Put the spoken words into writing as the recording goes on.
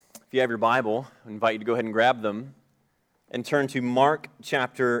If you have your Bible, I invite you to go ahead and grab them and turn to Mark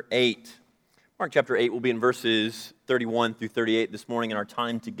chapter 8. Mark chapter 8 will be in verses 31 through 38 this morning in our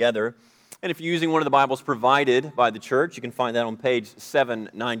time together. And if you're using one of the Bibles provided by the church, you can find that on page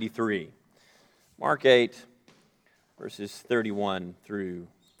 793. Mark 8, verses 31 through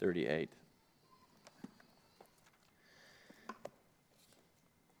 38.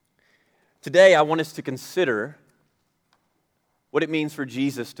 Today, I want us to consider what it means for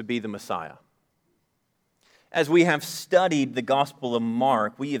Jesus to be the Messiah. As we have studied the Gospel of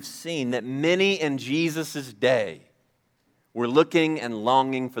Mark, we have seen that many in Jesus' day were looking and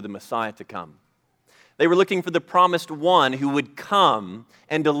longing for the Messiah to come. They were looking for the promised one who would come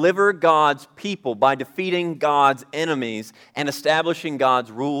and deliver God's people by defeating God's enemies and establishing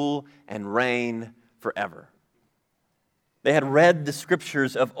God's rule and reign forever. They had read the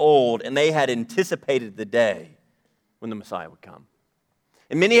scriptures of old, and they had anticipated the day when the Messiah would come.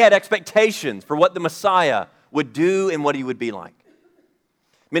 And many had expectations for what the Messiah would do and what he would be like.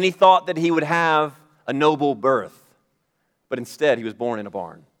 Many thought that he would have a noble birth, but instead he was born in a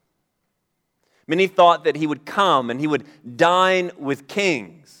barn. Many thought that he would come and he would dine with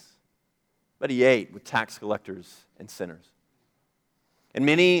kings, but he ate with tax collectors and sinners. And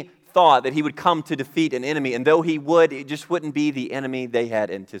many thought that he would come to defeat an enemy, and though he would, it just wouldn't be the enemy they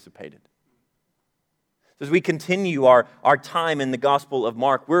had anticipated. As we continue our time in the Gospel of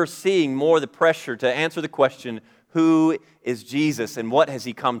Mark, we're seeing more the pressure to answer the question, who is Jesus and what has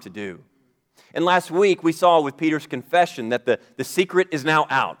he come to do? And last week we saw with Peter's confession that the secret is now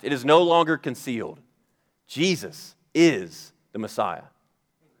out. It is no longer concealed. Jesus is the Messiah.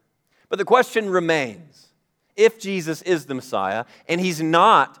 But the question remains, if Jesus is the Messiah and he's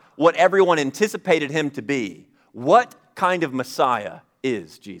not what everyone anticipated him to be, what kind of Messiah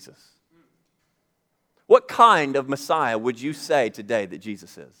is Jesus? What kind of Messiah would you say today that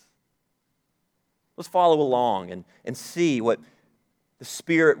Jesus is? Let's follow along and see what the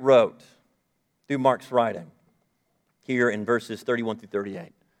Spirit wrote through Mark's writing here in verses 31 through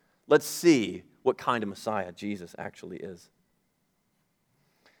 38. Let's see what kind of Messiah Jesus actually is.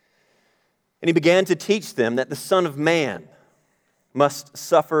 And he began to teach them that the Son of Man must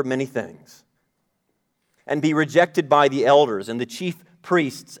suffer many things and be rejected by the elders and the chief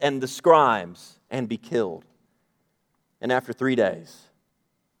priests and the scribes and be killed, and after 3 days,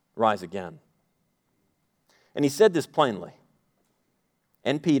 rise again. And he said this plainly.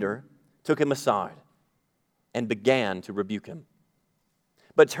 And Peter took him aside and began to rebuke him.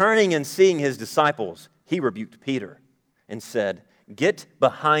 But turning and seeing his disciples, he rebuked Peter and said, "Get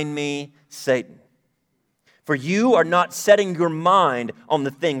behind me, Satan, for you are not setting your mind on the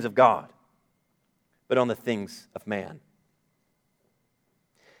things of God, but on the things of man."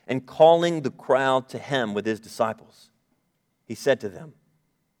 And calling the crowd to him with his disciples, he said to them,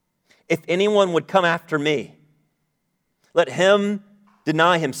 "If anyone would come after me, let him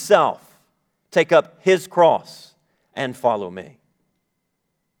deny himself, take up his cross, and follow me.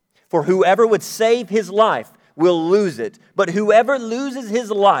 For whoever would save his life will lose it, but whoever loses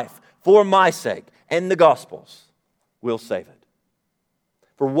his life for my sake and the gospel's will save it.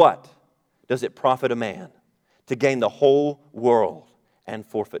 For what does it profit a man to gain the whole world and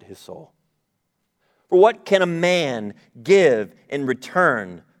forfeit his soul? For what can a man give in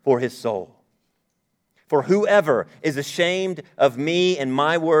return for his soul? For whoever is ashamed of me and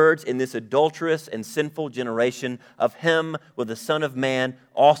my words in this adulterous and sinful generation, of him will the Son of Man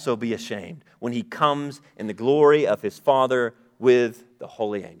also be ashamed when he comes in the glory of his Father with the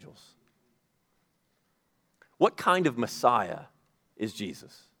holy angels." What kind of Messiah is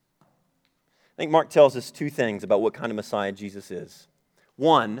Jesus? I think Mark tells us two things about what kind of Messiah Jesus is.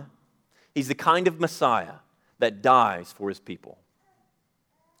 One, he's the kind of Messiah that dies for his people.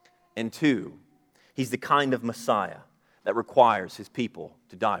 And two, he's the kind of Messiah that requires his people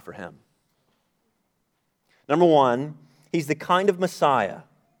to die for him. Number one, he's the kind of Messiah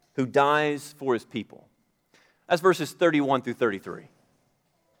who dies for his people. That's verses 31 through 33.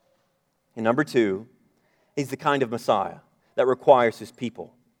 And number two, he's the kind of Messiah that requires his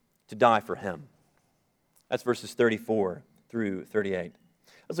people to die for him. That's verses 34 through 38.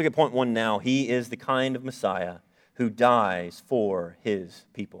 Let's look at point one now. He is the kind of Messiah who dies for his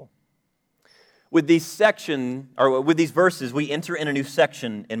people. With these verses, we enter in a new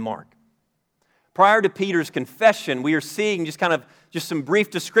section in Mark. Prior to Peter's confession, we are seeing just some brief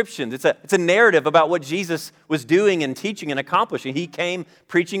descriptions. It's a narrative about what Jesus was doing and teaching and accomplishing. He came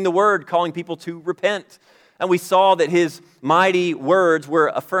preaching the word, calling people to repent. And we saw that his mighty words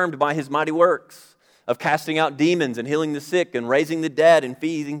were affirmed by his mighty works. of casting out demons and healing the sick and raising the dead and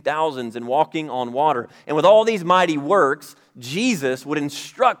feeding thousands and walking on water. And with all these mighty works, Jesus would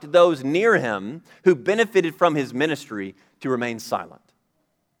instruct those near him who benefited from his ministry to remain silent.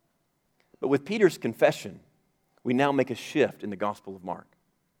 But with Peter's confession, we now make a shift in the Gospel of Mark.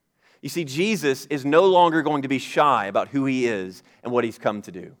 You see, Jesus is no longer going to be shy about who he is and what he's come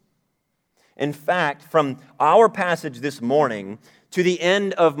to do. In fact, from our passage this morning to the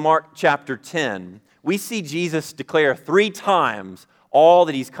end of Mark chapter 10, we see Jesus declare 3 times all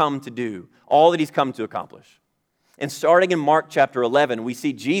that he's come to do, all that he's come to accomplish. And starting in Mark chapter 11, we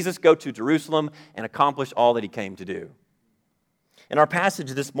see Jesus go to Jerusalem and accomplish all that he came to do. And our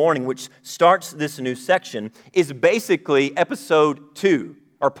passage this morning, which starts this new section, is basically episode 2,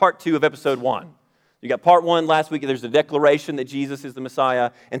 or part 2 of episode 1. You got part 1 last week, there's the declaration that Jesus is the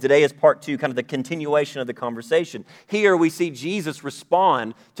Messiah, and today is part 2, kind of the continuation of the conversation. Here we see Jesus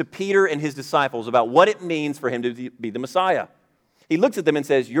respond to Peter and his disciples about what it means for him to be the Messiah. He looks at them and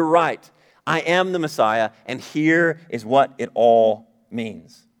says, "You're right, I am the Messiah, and here is what it all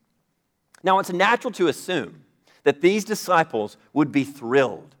means." Now, it's natural to assume that these disciples would be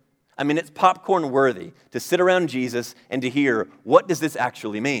thrilled. I mean, it's popcorn worthy to sit around Jesus and to hear, what does this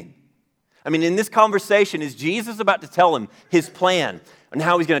actually mean? I mean, in this conversation, is Jesus about to tell him his plan and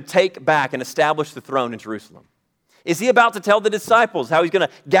how he's going to take back and establish the throne in Jerusalem? Is he about to tell the disciples how he's going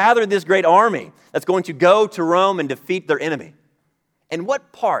to gather this great army that's going to go to Rome and defeat their enemy? And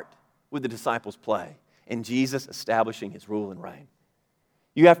what part would the disciples play in Jesus establishing his rule and reign?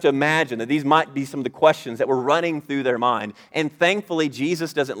 You have to imagine that these might be some of the questions that were running through their mind. And thankfully,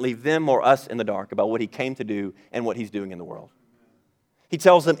 Jesus doesn't leave them or us in the dark about what he came to do and what he's doing in the world. He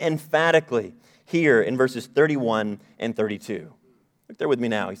tells them emphatically here in verses 31 and 32. Look there with me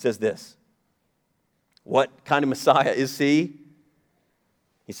now. He says this. What kind of Messiah is he?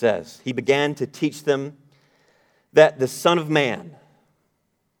 He says, he began to teach them that the Son of Man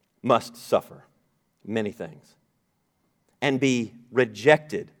must suffer many things and be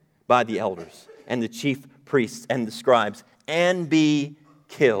rejected by the elders and the chief priests and the scribes and be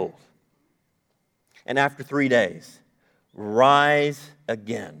killed. And after 3 days, rise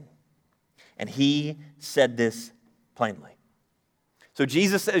again. And he said this plainly. So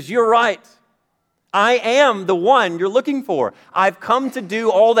Jesus says, you're right. I am the one you're looking for. I've come to do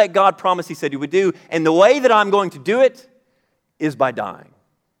all that God promised he said he would do. And the way that I'm going to do it is by dying.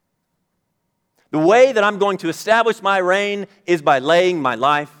 The way that I'm going to establish my reign is by laying my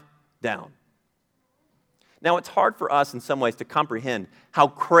life down. Now, it's hard for us in some ways to comprehend how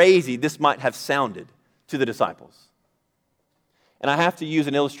crazy this might have sounded to the disciples. And I have to use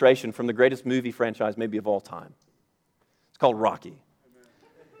an illustration from the greatest movie franchise maybe of all time. It's called Rocky.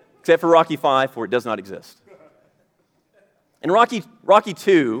 Except for Rocky V, for it does not exist. In Rocky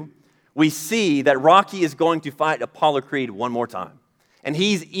II, we see that Rocky is going to fight Apollo Creed one more time. And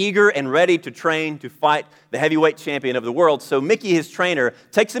he's eager and ready to train to fight the heavyweight champion of the world. So Mickey, his trainer,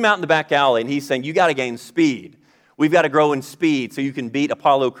 takes him out in the back alley, and he's saying, you got to gain speed. We've got to grow in speed so you can beat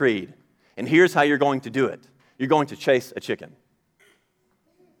Apollo Creed. And here's how you're going to do it. You're going to chase a chicken.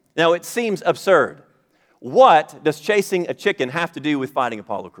 Now, it seems absurd. What does chasing a chicken have to do with fighting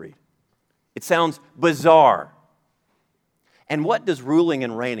Apollo Creed? It sounds bizarre. And what does ruling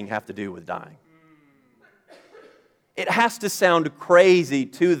and reigning have to do with dying? It has to sound crazy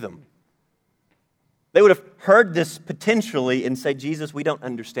to them. They would have heard this potentially and say, Jesus, we don't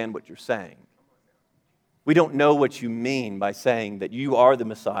understand what you're saying. We don't know what you mean by saying that you are the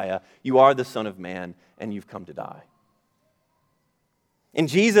Messiah, you are the Son of Man, and you've come to die. And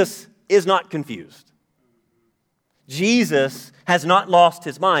Jesus is not confused. Jesus has not lost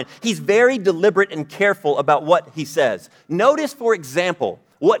his mind. He's very deliberate and careful about what he says. Notice, for example,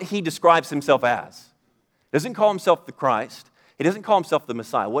 what he describes himself as. He doesn't call himself the Christ. He doesn't call himself the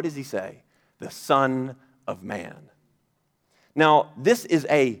Messiah. What does he say? The Son of Man. Now, this is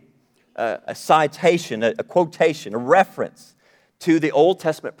a citation, a quotation, a reference to the Old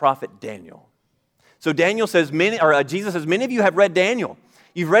Testament prophet Daniel. So Daniel says, Jesus says, many of you have read Daniel.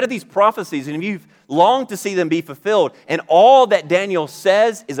 You've read of these prophecies and you've longed to see them be fulfilled. And all that Daniel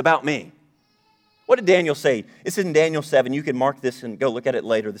says is about me. What did Daniel say? It's in Daniel 7. You can mark this and go look at it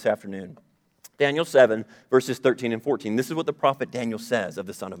later this afternoon. Daniel 7, verses 13 and 14. This is what the prophet Daniel says of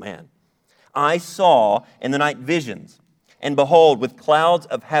the Son of Man. I saw in the night visions, and behold, with clouds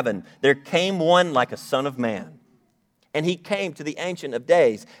of heaven, there came one like a son of man. And he came to the Ancient of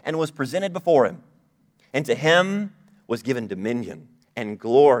Days and was presented before him. And to him was given dominion and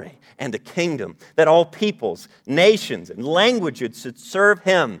glory and a kingdom, that all peoples, nations, and languages should serve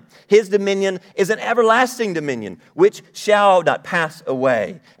him. His dominion is an everlasting dominion, which shall not pass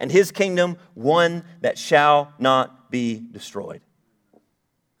away, and his kingdom one that shall not be destroyed.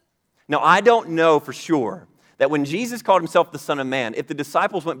 Now, I don't know for sure that when Jesus called himself the Son of Man, if the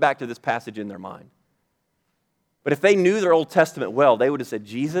disciples went back to this passage in their mind. But if they knew their Old Testament well, they would have said,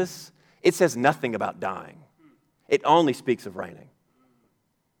 Jesus, it says nothing about dying. It only speaks of reigning.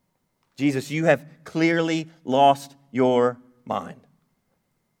 Jesus, you have clearly lost your mind.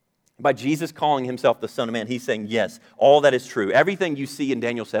 By Jesus calling himself the Son of Man, he's saying, yes, all that is true. Everything you see in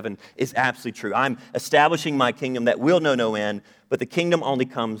Daniel 7 is absolutely true. I'm establishing my kingdom that will know no end, but the kingdom only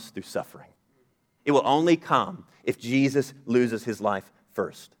comes through suffering. It will only come if Jesus loses his life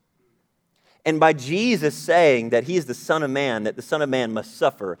first. And by Jesus saying that he is the Son of Man, that the Son of Man must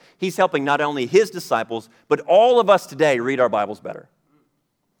suffer, he's helping not only his disciples, but all of us today read our Bibles better.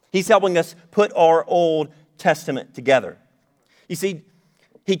 He's helping us put our Old Testament together. You see,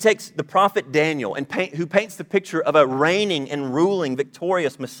 he takes the prophet Daniel, who paints the picture of a reigning and ruling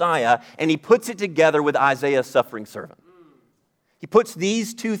victorious Messiah, and he puts it together with Isaiah's suffering servant. He puts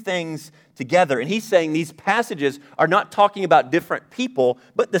these two things together, and he's saying these passages are not talking about different people,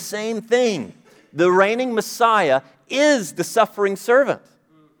 but the same thing. The reigning Messiah is the suffering servant.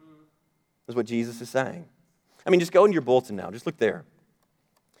 That's what Jesus is saying. I mean, just go into your bulletin now. Just look there.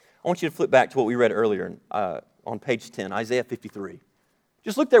 I want you to flip back to what we read earlier on page 10, Isaiah 53.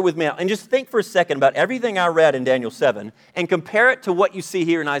 Just look there with me and just think for a second about everything I read in Daniel 7 and compare it to what you see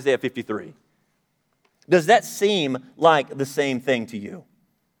here in Isaiah 53. Does that seem like the same thing to you?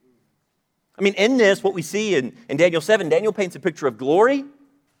 I mean, in this, what we see in Daniel 7, Daniel paints a picture of glory,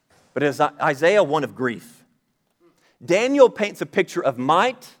 but as Isaiah, one of grief. Daniel paints a picture of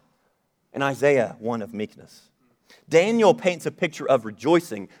might, and Isaiah, one of meekness. Daniel paints a picture of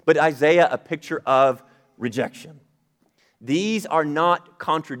rejoicing, but Isaiah, a picture of rejection. These are not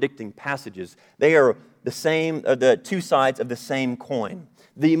contradicting passages. They are the two sides of the same coin.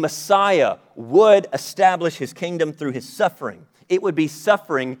 The Messiah would establish his kingdom through his suffering. It would be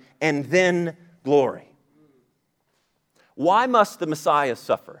suffering and then glory. Why must the Messiah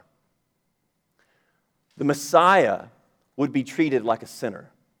suffer? The Messiah would be treated like a sinner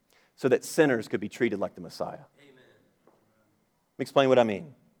so that sinners could be treated like the Messiah. Amen. Let me explain what I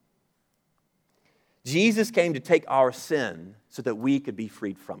mean. Jesus came to take our sin so that we could be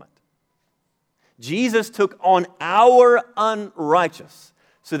freed from it. Jesus took on our unrighteous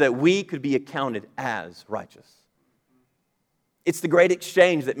so that we could be accounted as righteous. It's the great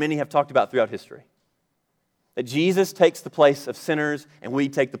exchange that many have talked about throughout history. That Jesus takes the place of sinners and we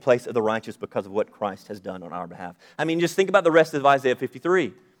take the place of the righteous because of what Christ has done on our behalf. I mean, just think about the rest of Isaiah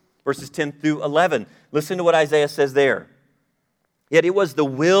 53, verses 10 through 11. Listen to what Isaiah says there. Yet it was the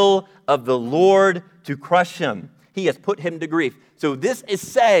will of the Lord to crush him. He has put him to grief. So this is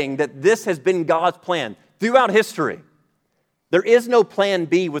saying that this has been God's plan throughout history. There is no plan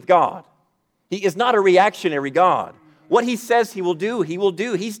B with God. He is not a reactionary God. What he says he will do, he will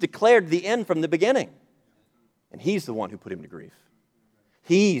do. He's declared the end from the beginning. And he's the one who put him to grief.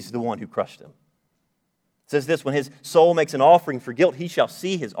 He's the one who crushed him. It says this, when his soul makes an offering for guilt, he shall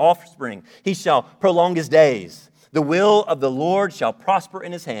see his offspring. He shall prolong his days. The will of the Lord shall prosper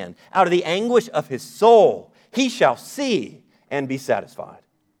in his hand. Out of the anguish of his soul, he shall see and be satisfied.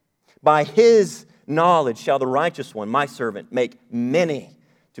 By his knowledge shall the righteous one, my servant, make many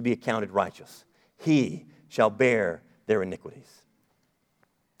to be accounted righteous. He shall bear their iniquities.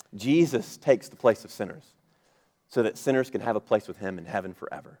 Jesus takes the place of sinners so that sinners can have a place with him in heaven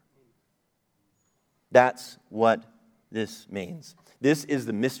forever. That's what this means. This is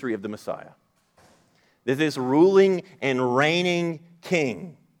the mystery of the Messiah. That this ruling and reigning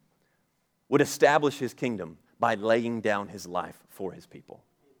king would establish his kingdom by laying down his life for his people.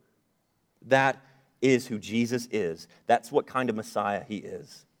 That is who Jesus is. That's what kind of Messiah he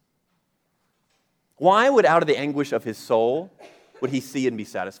is. Why would out of the anguish of his soul would he see and be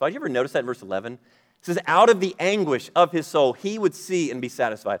satisfied? You ever notice that in verse 11? It says, out of the anguish of his soul, he would see and be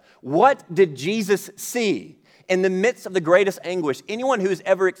satisfied. What did Jesus see in the midst of the greatest anguish? Anyone who's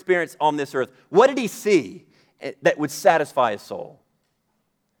ever experienced on this earth, what did he see that would satisfy his soul?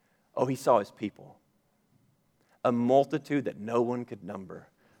 Oh, he saw his people. A multitude that no one could number,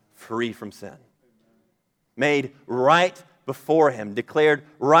 free from sin. Made right before him, declared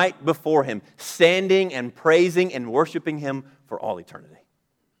right before him, standing and praising and worshiping him for all eternity.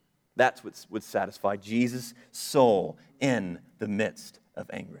 That's what would satisfy Jesus' soul in the midst of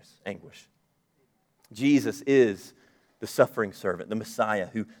anguish. Jesus is the suffering servant, the Messiah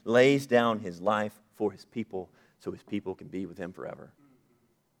who lays down his life for his people so his people can be with him forever.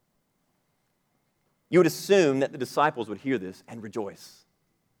 you would assume that the disciples would hear this and rejoice.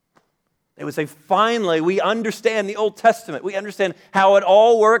 They would say, finally, we understand the Old Testament. We understand how it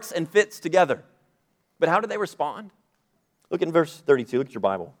all works and fits together. But how did they respond? Look in verse 32. Look at your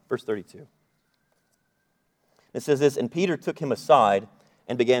Bible. Verse 32. It says this, and Peter took him aside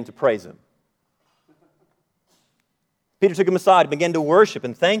and began to praise him. Peter took him aside and began to worship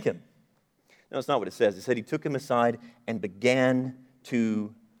and thank him. No, that's not what it says. It said he took him aside and began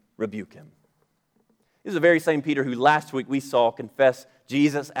to rebuke him. This is the very same Peter who last week we saw confess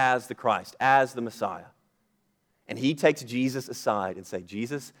Jesus as the Christ, as the Messiah. And he takes Jesus aside and says,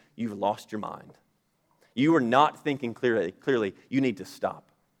 Jesus, you've lost your mind. You are not thinking clearly. You need to stop.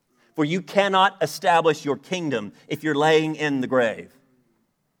 For you cannot establish your kingdom if you're laying in the grave.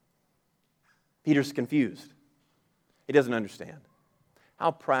 Peter's confused. He doesn't understand.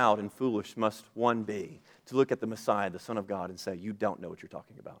 How proud and foolish must one be to look at the Messiah, the Son of God, and say, you don't know what you're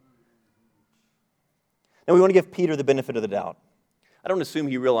talking about. Now we want to give Peter the benefit of the doubt. I don't assume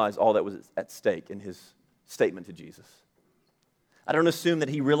he realized all that was at stake in his statement to Jesus. I don't assume that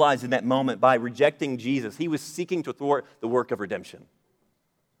he realized in that moment by rejecting Jesus, he was seeking to thwart the work of redemption.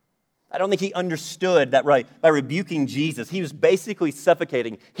 I don't think he understood that by rebuking Jesus, he was basically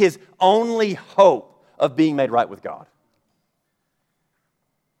suffocating his only hope of being made right with God.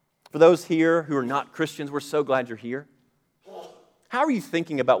 For those here who are not Christians, we're so glad you're here. How are you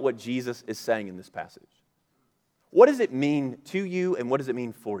thinking about what Jesus is saying in this passage? What does it mean to you and what does it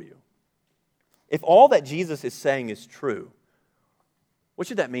mean for you? If all that Jesus is saying is true, what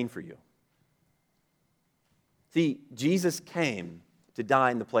should that mean for you? See, Jesus came to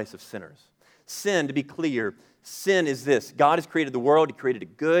die in the place of sinners. Sin, to be clear, sin is this. God has created the world. He created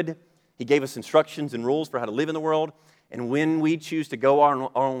it good. He gave us instructions and rules for how to live in the world. And when we choose to go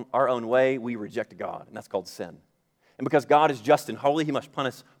our own way, we reject God. And that's called sin. And because God is just and holy, He must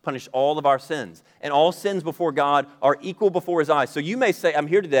punish all of our sins. And all sins before God are equal before His eyes. So you may say, I'm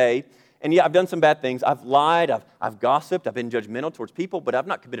here today, and yeah, I've done some bad things. I've lied, I've gossiped, I've been judgmental towards people, but I've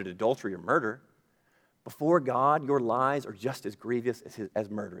not committed adultery or murder. Before God, your lies are just as grievous as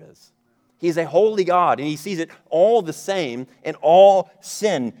murder is. He is a holy God, and He sees it all the same, and all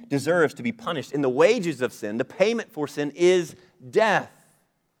sin deserves to be punished. And the wages of sin, the payment for sin, is death.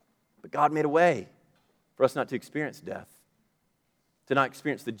 But God made a way for us not to experience death, to not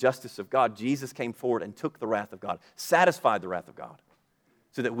experience the justice of God. Jesus came forward and took the wrath of God, satisfied the wrath of God,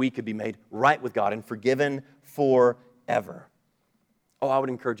 so that we could be made right with God and forgiven forever. Oh, I would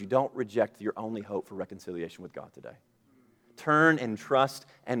encourage you, don't reject your only hope for reconciliation with God today. Turn and trust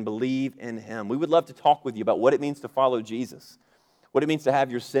and believe in Him. We would love to talk with you about what it means to follow Jesus, what it means to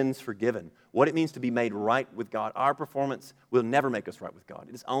have your sins forgiven, what it means to be made right with God. Our performance will never make us right with God.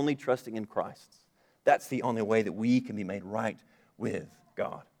 It is only trusting in Christ. That's the only way that we can be made right with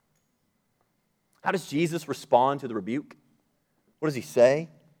God. How does Jesus respond to the rebuke? What does He say?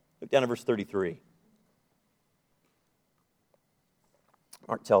 Look down at verse 33.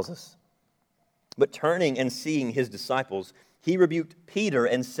 Mark tells us, but turning and seeing His disciples, He rebuked Peter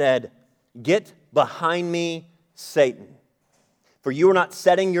and said, "Get behind me, Satan, for you are not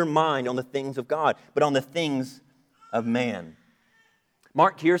setting your mind on the things of God, but on the things of man."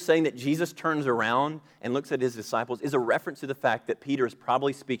 Mark here saying that Jesus turns around and looks at His disciples is a reference to the fact that Peter is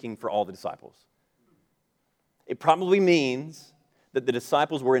probably speaking for all the disciples. It probably means that the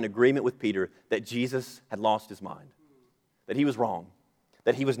disciples were in agreement with Peter that Jesus had lost his mind, that he was wrong,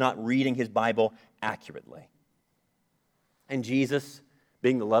 that he was not reading his Bible accurately. And Jesus,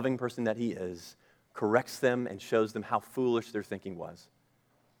 being the loving person that He is, corrects them and shows them how foolish their thinking was.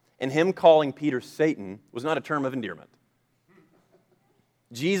 And Him calling Peter Satan was not a term of endearment.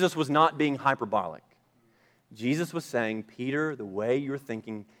 Jesus was not being hyperbolic. Jesus was saying, Peter, the way you're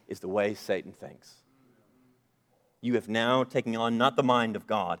thinking is the way Satan thinks. You have now taken on not the mind of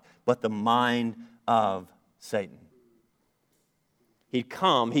God, but the mind of Satan. He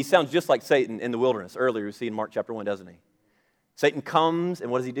sounds just like Satan in the wilderness. Earlier we see in Mark chapter 1, doesn't he? Satan comes, and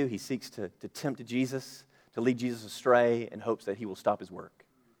what does he do? He seeks to tempt Jesus, to lead Jesus astray in hopes that he will stop his work.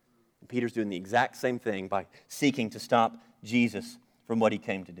 And Peter's doing the exact same thing by seeking to stop Jesus from what He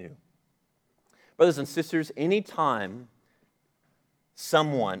came to do. Brothers and sisters, anytime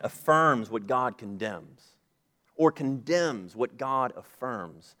someone affirms what God condemns, or condemns what God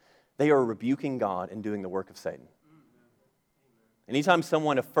affirms, they are rebuking God and doing the work of Satan. Anytime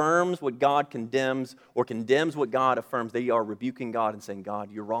someone affirms what God condemns or condemns what God affirms, they are rebuking God and saying,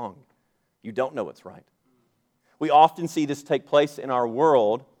 God, you're wrong. You don't know what's right. We often see this take place in our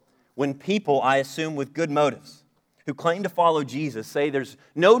world when people, I assume with good motives, who claim to follow Jesus say there's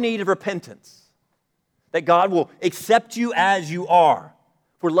no need of repentance, that God will accept you as you are,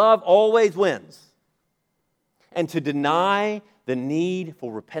 for love always wins. And to deny the need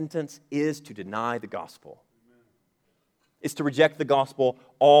for repentance is to deny the gospel. It's to reject the gospel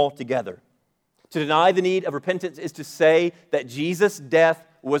altogether. To deny the need of repentance is to say that Jesus' death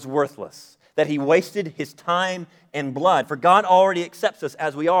was worthless, that he wasted his time and blood, for God already accepts us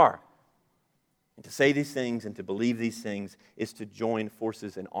as we are. And to say these things and to believe these things is to join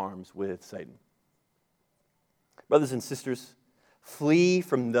forces and arms with Satan. Brothers and sisters, flee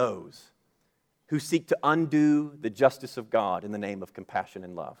from those who seek to undo the justice of God in the name of compassion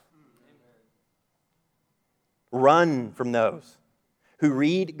and love. Run from those who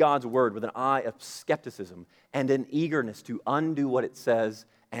read God's word with an eye of skepticism and an eagerness to undo what it says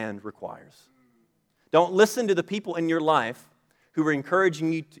and requires. Don't listen to the people in your life who are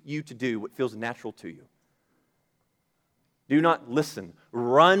encouraging you to do what feels natural to you. Do not listen.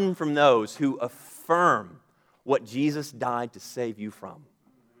 Run from those who affirm what Jesus died to save you from.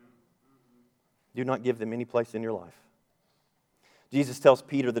 Do not give them any place in your life. Jesus tells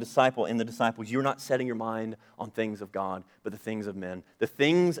Peter, the disciple, and the disciples, you're not setting your mind on things of God, but the things of men. The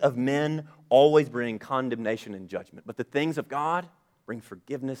things of men always bring condemnation and judgment, but the things of God bring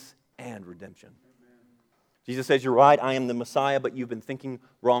forgiveness and redemption. Amen. Jesus says, you're right, I am the Messiah, but you've been thinking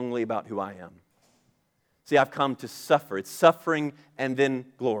wrongly about who I am. See, I've come to suffer. It's suffering and then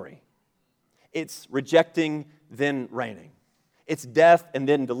glory. It's rejecting, then reigning. It's death and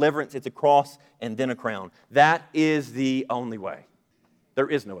then deliverance. It's a cross and then a crown. That is the only way. There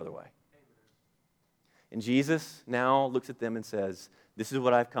is no other way. And Jesus now looks at them and says, this is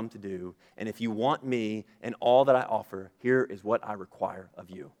what I've come to do, and if you want me and all that I offer, here is what I require of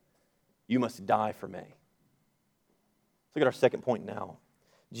you. You must die for me. Let's look at our second point now.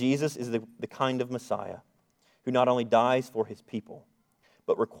 Jesus is the kind of Messiah who not only dies for his people,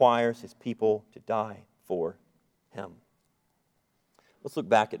 but requires his people to die for him. Let's look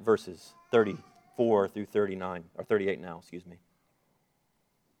back at verses 34 through 39, or 38 now, excuse me.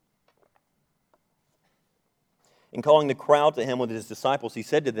 In calling the crowd to him with his disciples, he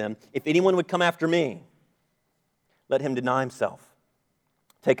said to them, if anyone would come after me, let him deny himself,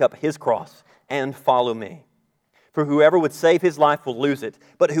 take up his cross, and follow me. For whoever would save his life will lose it,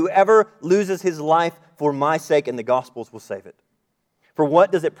 but whoever loses his life for my sake and the gospel's will save it. For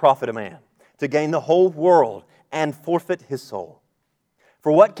what does it profit a man to gain the whole world and forfeit his soul?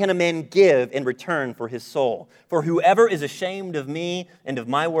 For what can a man give in return for his soul? For whoever is ashamed of me and of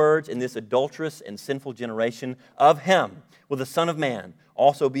my words in this adulterous and sinful generation, of him will the Son of Man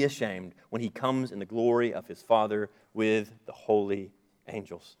also be ashamed when he comes in the glory of his Father with the holy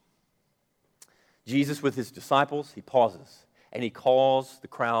angels. Jesus, with his disciples, he pauses and he calls the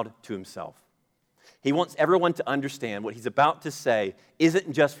crowd to himself. He wants everyone to understand what he's about to say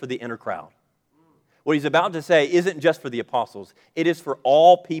isn't just for the inner crowd. What he's about to say isn't just for the apostles. It is for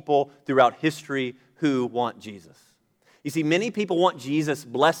all people throughout history who want Jesus. You see, many people want Jesus'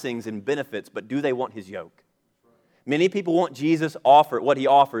 blessings and benefits, but do they want his yoke? Many people want Jesus offer what he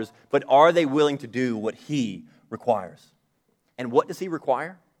offers, but are they willing to do what he requires? And what does he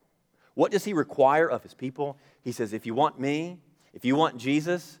require? What does he require of his people? He says, if you want me, if you want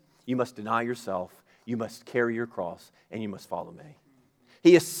Jesus, you must deny yourself, you must carry your cross, and you must follow me.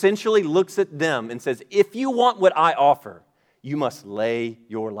 He essentially looks at them and says, if you want what I offer, you must lay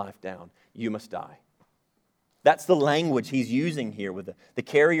your life down. You must die. That's the language he's using here with the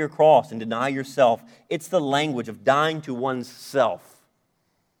carry your cross and deny yourself. It's the language of dying to one's self.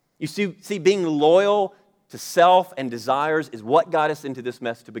 You see, being loyal to self and desires is what got us into this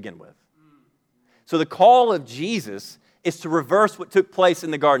mess to begin with. So the call of Jesus is to reverse what took place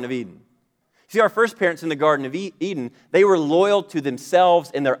in the Garden of Eden. See, our first parents in the Garden of Eden, they were loyal to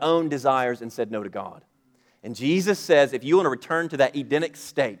themselves and their own desires and said no to God. And Jesus says, if you want to return to that Edenic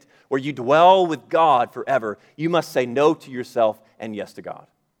state where you dwell with God forever, you must say no to yourself and yes to God.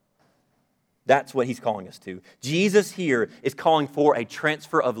 That's what he's calling us to. Jesus here is calling for a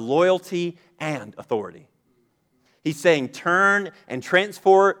transfer of loyalty and authority. He's saying turn and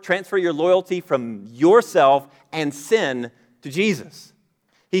transfer your loyalty from yourself and sin to Jesus.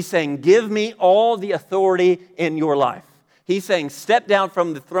 He's saying, give me all the authority in your life. He's saying, step down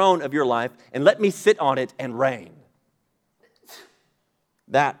from the throne of your life and let me sit on it and reign.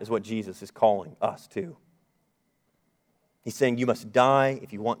 That is what Jesus is calling us to. He's saying, you must die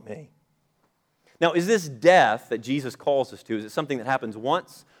if you want me. Now, is this death that Jesus calls us to, is it something that happens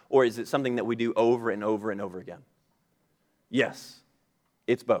once, or is it something that we do over and over and over again? Yes,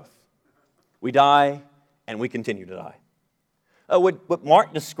 it's both. We die and we continue to die. What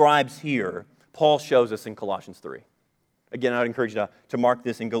Mark describes here, Paul shows us in Colossians 3. Again, I would encourage you to mark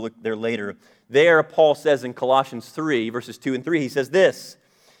this and go look there later. There, Paul says in Colossians 3, verses 2 and 3, he says this,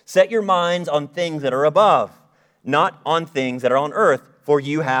 set your minds on things that are above, not on things that are on earth, for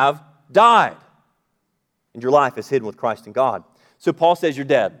you have died, and your life is hidden with Christ in God. So Paul says you're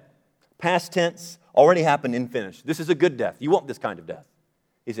dead. Past tense, already happened and finished. This is a good death. You want this kind of death.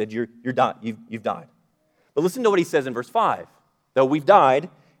 He said, you've died. But listen to what he says in verse 5. Though we've died,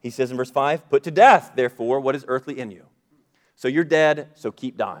 he says in verse 5, put to death, therefore, what is earthly in you. So you're dead, so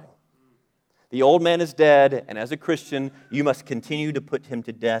keep dying. The old man is dead, and as a Christian, you must continue to put him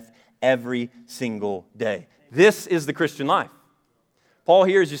to death every single day. This is the Christian life. Paul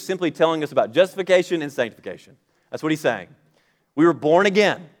here is just simply telling us about justification and sanctification. That's what he's saying. We were born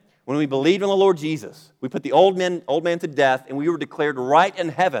again. When we believed in the Lord Jesus, we put the old man to death, and we were declared right in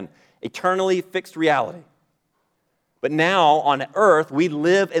heaven, eternally fixed reality. But now, on earth, we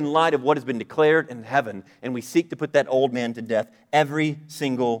live in light of what has been declared in heaven, and we seek to put that old man to death every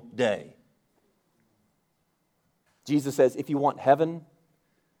single day. Jesus says, if you want heaven,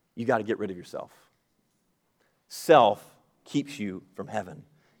 you got to get rid of yourself. Self keeps you from heaven.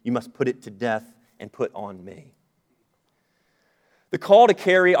 You must put it to death and put on me. The call to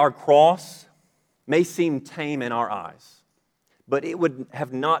carry our cross may seem tame in our eyes, but it would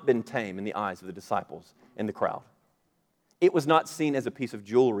have not been tame in the eyes of the disciples and the crowd. It was not seen as a piece of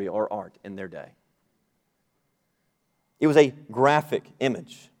jewelry or art in their day. It was a graphic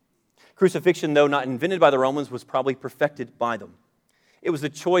image. Crucifixion, though not invented by the Romans, was probably perfected by them. It was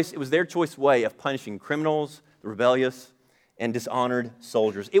their choice way of punishing criminals, the rebellious, and dishonored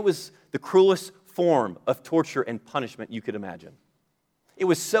soldiers. It was the cruelest form of torture and punishment you could imagine. It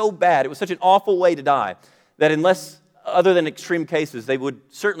was so bad, it was such an awful way to die, that unless, other than extreme cases, they would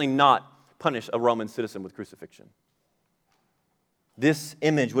certainly not punish a Roman citizen with crucifixion. This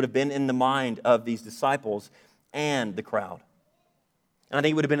image would have been in the mind of these disciples and the crowd. And I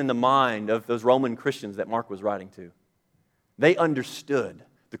think it would have been in the mind of those Roman Christians that Mark was writing to. They understood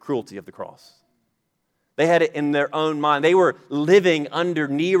the cruelty of the cross. They had it in their own mind. They were living under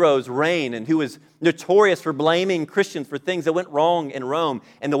Nero's reign, and who was notorious for blaming Christians for things that went wrong in Rome.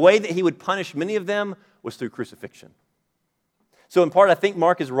 And the way that he would punish many of them was through crucifixion. So in part, I think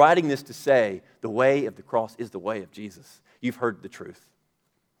Mark is writing this to say, the way of the cross is the way of Jesus. You've heard the truth.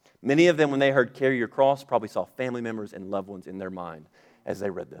 Many of them, when they heard carry your cross, probably saw family members and loved ones in their mind as they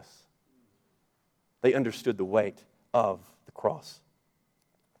read this. They understood the weight of the cross.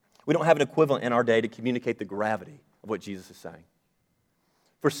 We don't have an equivalent in our day to communicate the gravity of what Jesus is saying.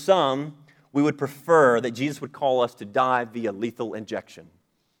 For some, we would prefer that Jesus would call us to die via lethal injection,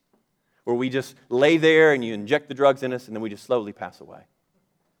 where we just lay there and you inject the drugs in us and then we just slowly pass away.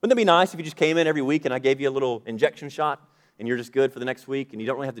 Wouldn't that be nice if you just came in every week and I gave you a little injection shot and you're just good for the next week and you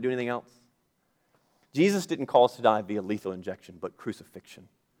don't really have to do anything else? Jesus didn't call us to die via lethal injection, but crucifixion.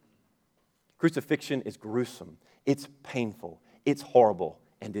 Crucifixion is gruesome, it's painful, it's horrible,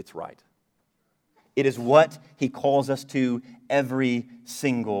 and it's right. It is what he calls us to every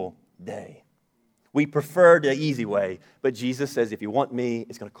single day. We prefer the easy way, but Jesus says, if you want me,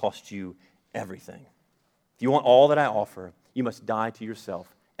 it's going to cost you everything. If you want all that I offer, you must die to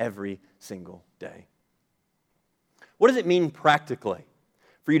yourself every single day. What does it mean practically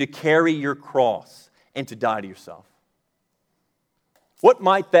for you to carry your cross and to die to yourself? What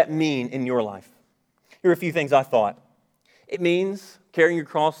might that mean in your life? Here are a few things I thought. It means carrying your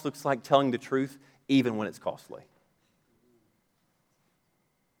cross looks like telling the truth even when it's costly.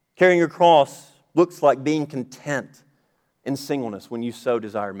 Carrying your cross looks like being content in singleness when you so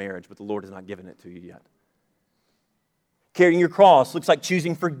desire marriage, but the Lord has not given it to you yet. Carrying your cross looks like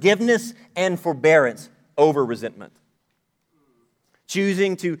choosing forgiveness and forbearance over resentment.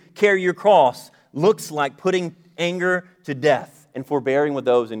 Choosing to carry your cross looks like putting anger to death and forbearing with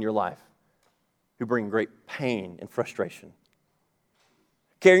those in your life who bring great pain and frustration.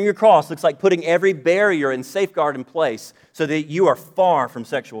 Carrying your cross looks like putting every barrier and safeguard in place so that you are far from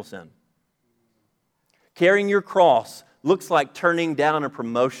sexual sin. Carrying your cross looks like turning down a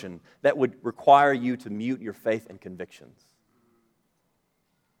promotion that would require you to mute your faith and convictions.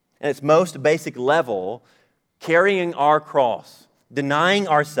 At its most basic level, carrying our cross, denying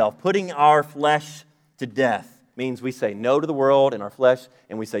ourselves, putting our flesh to death, means we say no to the world and our flesh,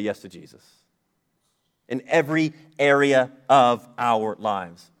 and we say yes to Jesus in every area of our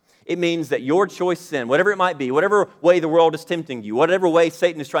lives. It means that your choice sin, whatever it might be, whatever way the world is tempting you, whatever way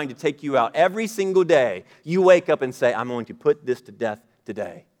Satan is trying to take you out, every single day you wake up and say, I'm going to put this to death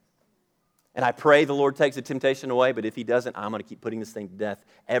today. And I pray the Lord takes the temptation away, but if he doesn't, I'm going to keep putting this thing to death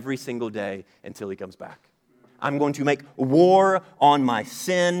every single day until he comes back. I'm going to make war on my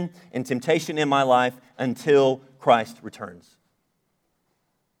sin and temptation in my life until Christ returns.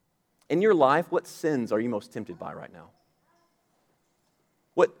 In your life, what sins are you most tempted by right now?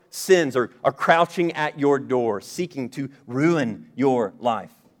 What sins are crouching at your door, seeking to ruin your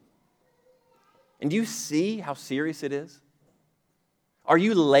life? And do you see how serious it is? Are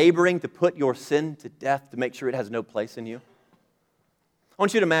you laboring to put your sin to death to make sure it has no place in you? I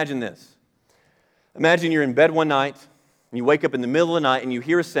want you to imagine this. Imagine you're in bed one night, and you wake up in the middle of the night, and you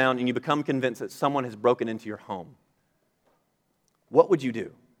hear a sound, and you become convinced that someone has broken into your home. What would you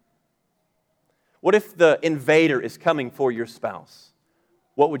do? What if the invader is coming for your spouse?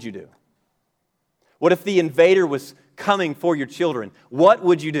 What would you do? What if the invader was coming for your children? What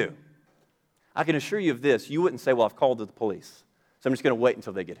would you do? I can assure you of this. You wouldn't say, well, I've called the police, so I'm just going to wait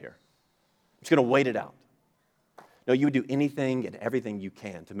until they get here. I'm just going to wait it out. No, you would do anything and everything you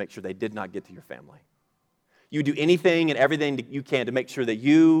can to make sure they did not get to your family. You would do anything and everything that you can to make sure that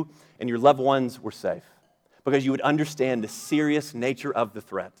you and your loved ones were safe, because you would understand the serious nature of the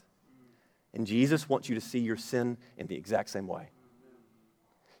threat. And Jesus wants you to see your sin in the exact same way.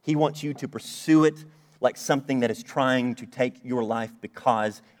 He wants you to pursue it like something that is trying to take your life,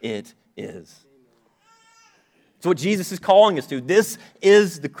 because it is. It's what Jesus is calling us to. This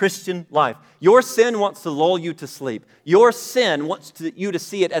is the Christian life. Your sin wants to lull you to sleep. Your sin wants you to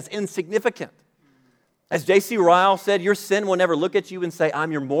see it as insignificant. As J.C. Ryle said, your sin will never look at you and say,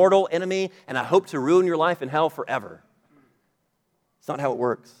 I'm your mortal enemy, and I hope to ruin your life in hell forever. It's not how it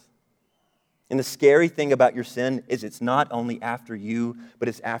works. And the scary thing about your sin is it's not only after you, but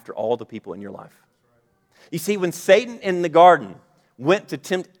it's after all the people in your life. You see, when Satan in the garden went to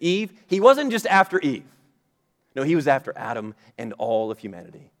tempt Eve, he wasn't just after Eve. No, he was after Adam and all of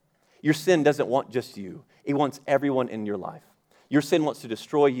humanity. Your sin doesn't want just you. It wants everyone in your life. Your sin wants to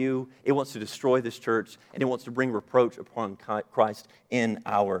destroy you. It wants to destroy this church. And it wants to bring reproach upon Christ in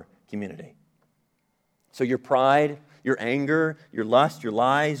our community. So your pride, your anger, your lust, your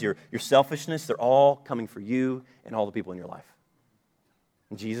lies, your selfishness, they're all coming for you and all the people in your life.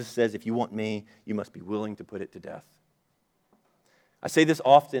 And Jesus says, if you want me, you must be willing to put it to death. I say this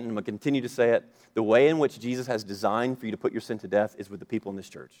often, and I'm going to continue to say it. The way in which Jesus has designed for you to put your sin to death is with the people in this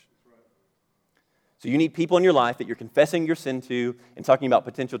church. So you need people in your life that you're confessing your sin to and talking about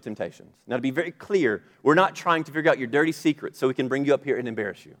potential temptations. Now, to be very clear, we're not trying to figure out your dirty secrets so we can bring you up here and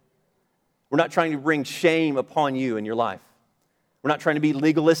embarrass you. We're not trying to bring shame upon you in your life. We're not trying to be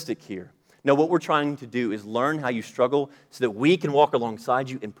legalistic here. No, what we're trying to do is learn how you struggle so that we can walk alongside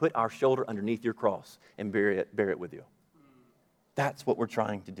you and put our shoulder underneath your cross and bear it with you. That's what we're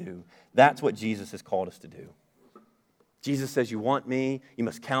trying to do. That's what Jesus has called us to do. Jesus says, you want me, you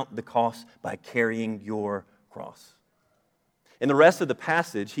must count the cost by carrying your cross. In the rest of the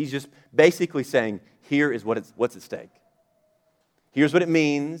passage, he's just basically saying, here is what's at stake. Here's what it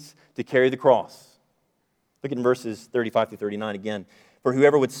means to carry the cross. Look at verses 35 through 39 again. For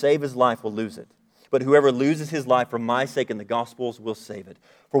whoever would save his life will lose it. But whoever loses his life for my sake and the gospel's will save it.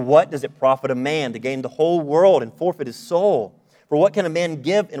 For what does it profit a man to gain the whole world and forfeit his soul? For what can a man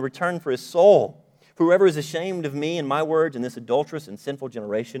give in return for his soul? For whoever is ashamed of me and my words in this adulterous and sinful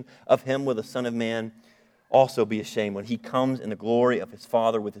generation, of him will the Son of Man also be ashamed when he comes in the glory of his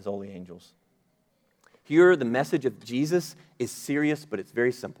Father with his holy angels. Here, the message of Jesus is serious, but it's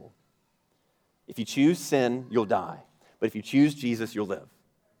very simple. If you choose sin, you'll die. But if you choose Jesus, you'll live.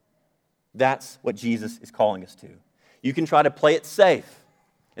 That's what Jesus is calling us to. You can try to play it safe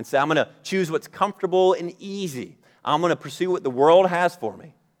and say, I'm going to choose what's comfortable and easy. I'm going to pursue what the world has for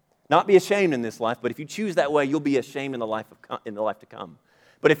me. Not be ashamed in this life, but if you choose that way, you'll be ashamed in the life to come.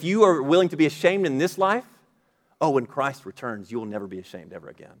 But if you are willing to be ashamed in this life, when Christ returns, you will never be ashamed ever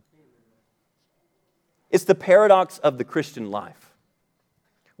again. It's the paradox of the Christian life.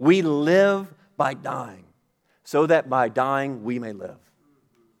 We live by dying, so that by dying we may live.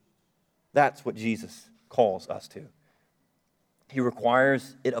 That's what Jesus calls us to. He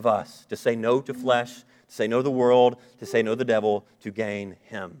requires it of us to say no to flesh, to say no to the world, to say no to the devil, to gain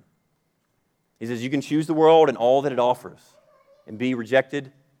him. He says you can choose the world and all that it offers and be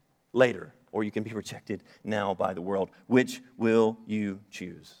rejected later, or you can be rejected now by the world. Which will you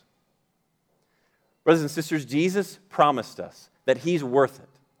choose? Brothers and sisters, Jesus promised us that he's worth it.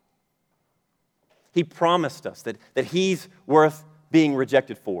 He promised us that he's worth being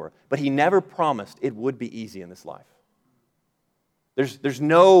rejected for, but he never promised it would be easy in this life. There's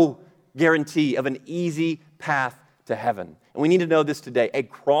no guarantee of an easy path to heaven. And we need to know this today. A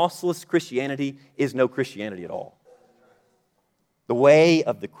crossless Christianity is no Christianity at all. The way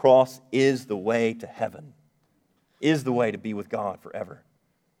of the cross is the way to heaven, is the way to be with God forever.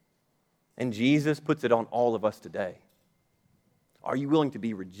 And Jesus puts it on all of us today. Are you willing to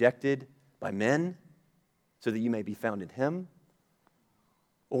be rejected by men so that you may be found in him?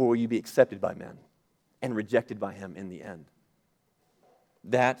 Or will you be accepted by men and rejected by him in the end?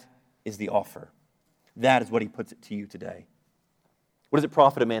 That is the offer. That is what he puts it to you today. What does it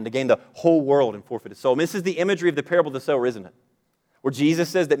profit a man to gain the whole world and forfeit his soul? This is the imagery of the parable of the sower, isn't it? Where Jesus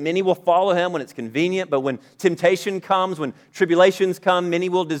says that many will follow him when it's convenient, but when temptation comes, when tribulations come, many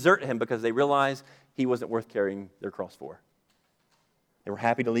will desert him because they realize he wasn't worth carrying their cross for. They were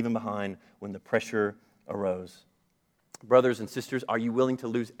happy to leave him behind when the pressure arose. Brothers and sisters, are you willing to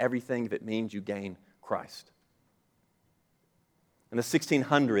lose everything if it means you gain Christ? In the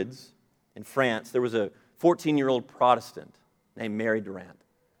 1600s in France, there was a 14-year-old Protestant named Mary Durand.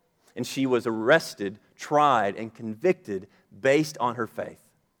 And she was arrested, tried, and convicted based on her faith.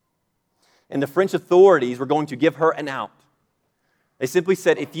 And the French authorities were going to give her an out. They simply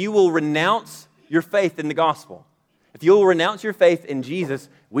said, if you will renounce your faith in the gospel, if you will renounce your faith in Jesus,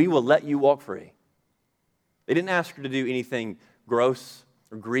 we will let you walk free. They didn't ask her to do anything gross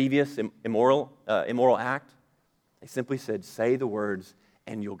or grievous, immoral act. They simply said, say the words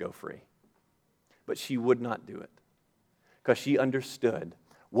and you'll go free. But she would not do it because she understood,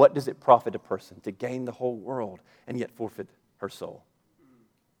 what does it profit a person to gain the whole world and yet forfeit her soul?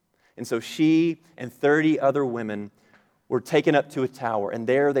 And so she and 30 other women were taken up to a tower, and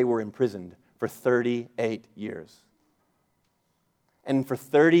there they were imprisoned for 38 years. And for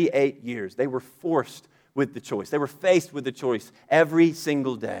 38 years, they were forced with the choice. They were faced with the choice every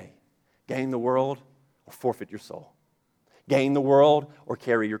single day. Gain the world or forfeit your soul. Gain the world or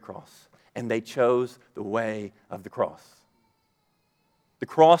carry your cross. And they chose the way of the cross. The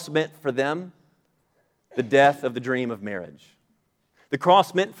cross meant for them the death of the dream of marriage. The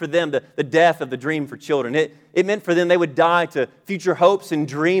cross meant for them the death of the dream for children. It meant for them they would die to future hopes and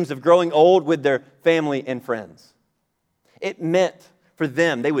dreams of growing old with their family and friends. It meant for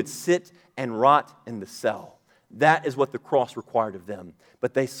them they would sit and rot in the cell. That is what the cross required of them.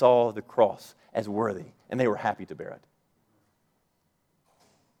 But they saw the cross as worthy, and they were happy to bear it.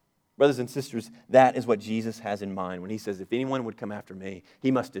 Brothers and sisters, that is what Jesus has in mind when he says, if anyone would come after me,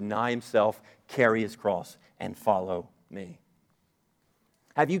 he must deny himself, carry his cross, and follow me.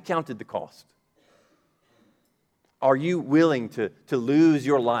 Have you counted the cost? Are you willing to lose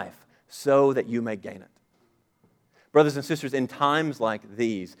your life so that you may gain it? Brothers and sisters, in times like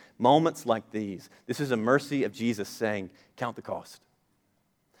these, moments like these, this is a mercy of Jesus saying, count the cost.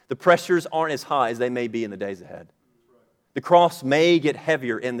 The pressures aren't as high as they may be in the days ahead. The cross may get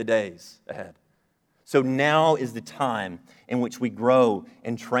heavier in the days ahead. So now is the time in which we grow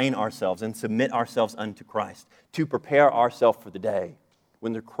and train ourselves and submit ourselves unto Christ to prepare ourselves for the day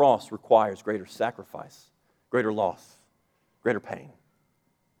when the cross requires greater sacrifice, greater loss, greater pain.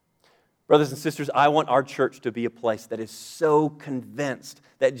 Brothers and sisters, I want our church to be a place that is so convinced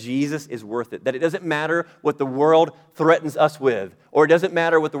that Jesus is worth it, that it doesn't matter what the world threatens us with, or it doesn't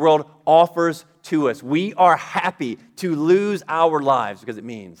matter what the world offers to us. We are happy to lose our lives because it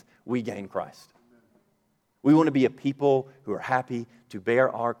means we gain Christ. We want to be a people who are happy to bear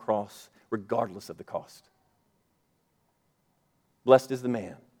our cross regardless of the cost. Blessed is the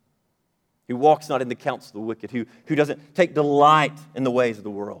man who walks not in the counsel of the wicked, who doesn't take delight in the ways of the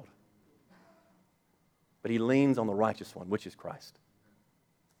world, but he leans on the righteous one, which is Christ,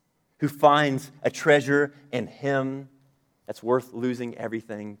 who finds a treasure in him that's worth losing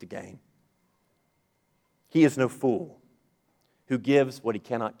everything to gain. He is no fool who gives what he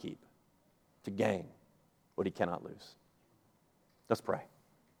cannot keep to gain what he cannot lose. Let's pray.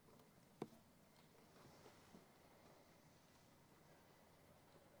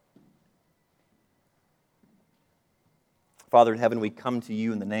 Father in heaven, we come to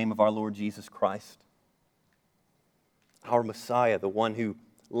you in the name of our Lord Jesus Christ, our Messiah, the one who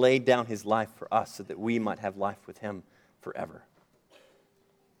laid down his life for us so that we might have life with him forever.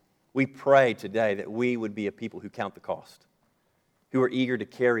 We pray today that we would be a people who count the cost, who are eager to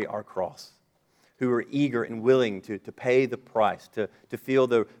carry our cross, who are eager and willing to pay the price, to feel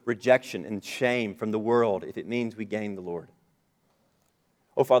the rejection and shame from the world if it means we gain the Lord.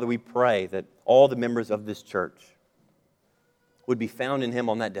 Oh, Father, we pray that all the members of this church would be found in him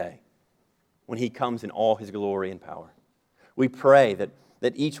on that day when he comes in all his glory and power. We pray that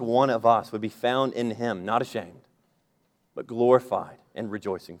each one of us would be found in him, not ashamed, but glorified and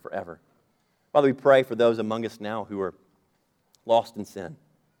rejoicing forever. Father, we pray for those among us now who are lost in sin,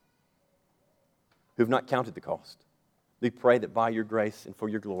 who have not counted the cost. We pray that by your grace and for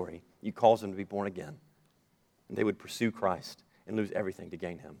your glory, you cause them to be born again, and they would pursue Christ and lose everything to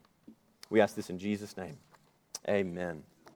gain him. We ask this in Jesus' name. Amen.